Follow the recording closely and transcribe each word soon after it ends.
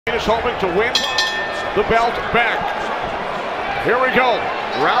Is hoping to win the belt back. Here we go.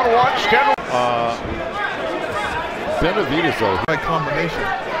 Round one scheduled. Benavidez though. By combination,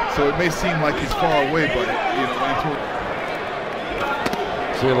 so it may seem like he's far away, but you know when he threw.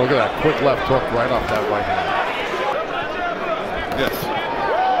 See, look at that quick left hook right off that right hand. Yes.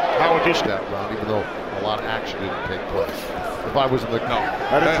 How would you that round, even though a lot of action didn't take place? If I was in the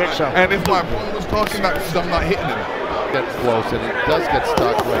I didn't think so. And if my opponent was talking, that means I'm not hitting him. Get close, and he does get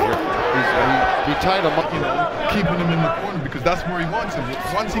stuck right here. He tied him up, you know, keeping him in the corner because that's where he wants him.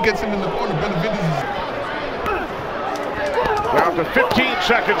 Once he gets him in the corner, Benavidez is. Down to 15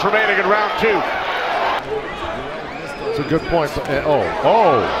 seconds remaining in round two. It's a good point. See, to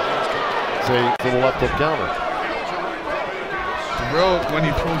the left hook counter. Dirrell, when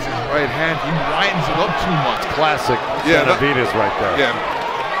he throws his right hand, he winds it up too much. Classic Benavidez right there. Yeah.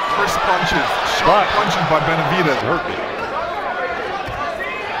 First punches, sharp punches by Benavidez. Hurt me.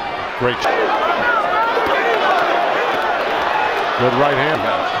 Great. Good right hand.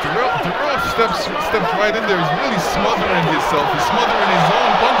 Dirrell steps right in there. He's really smothering himself. He's smothering his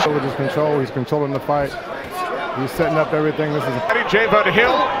own punch. With his control, he's controlling the fight. He's setting up everything. This is Javen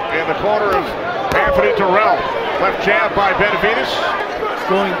Hill in the corner of Anthony Dirrell. Left jab by Benavidez.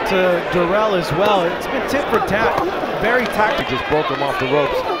 Going to Dirrell as well. It's been tit for tat. Very tactical. Just broke him off the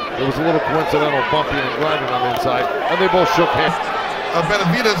ropes. It was a little coincidental bumping and grinding on the inside, and they both shook hands.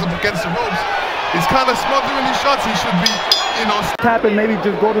 Benavidez up against the ropes. He's kind of smothering his shots. He should be, you know, tap and maybe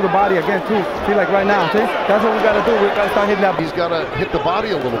just go to the body again too. See, like right now, see? That's what we got to do. We got to start hitting that. He's got to hit the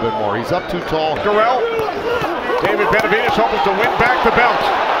body a little bit more. He's up too tall. Dirrell. David Benavidez hoping to win back the belt.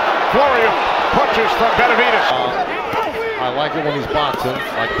 Flurry of punches from Benavidez. I like it when he's boxing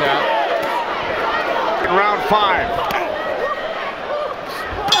like that. In round five.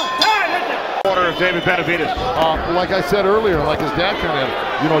 Corner of David Benavidez. Like I said earlier, like his dad kind of,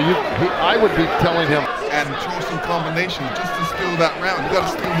 you know, I would be telling him. And throw some combinations just to steal that round. You got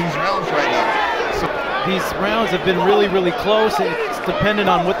to steal these rounds right now. So these rounds have been really, really close. It's dependent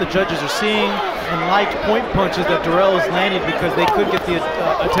on what the judges are seeing and like point punches that Dirrell has landed because they could get the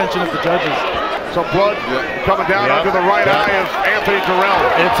attention of the judges. Some blood coming down under the right eye of Anthony Dirrell.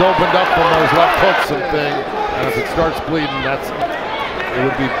 It's opened up from those left hooks and thing, and as it starts bleeding, it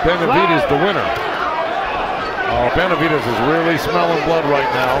would be Benavidez the winner. Benavidez is really smelling blood right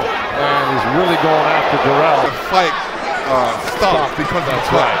now, and he's really going after Dirrell. The fight stopped because of the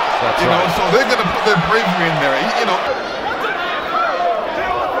cut. That's right. So they're going to put their bravery in there. You know.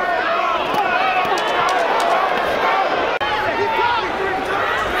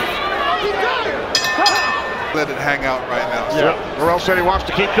 Let it hang out right now. Yeah. Dirrell said he wants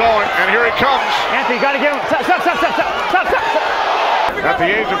to keep going, and here he comes. Anthony, you got to get him. Stop. At the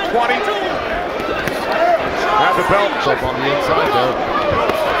age of 20. Have the belt. Up on the inside there.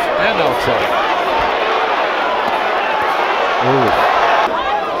 And outside. Ooh.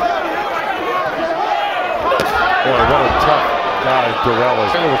 Boy, what a tough guy Dirrell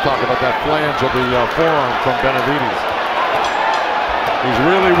is. We'll talk about that flange of the forearm from Benavidez. He's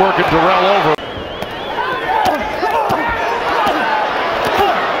really working Dirrell over.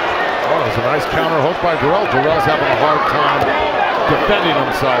 It's a nice counter hook by Dirrell. Dirrell's having a hard time defending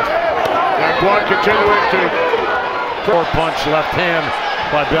himself. And blood continuing to forward punch, left hand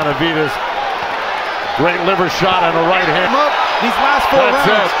by Benavidez. Great liver shot and a right hand. These last four rounds.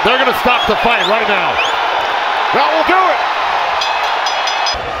 That's it. They're going to stop the fight right now. That will do it.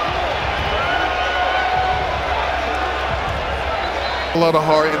 A lot of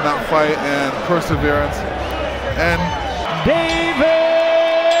heart in that fight and perseverance. And David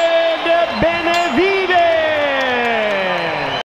Benavidez.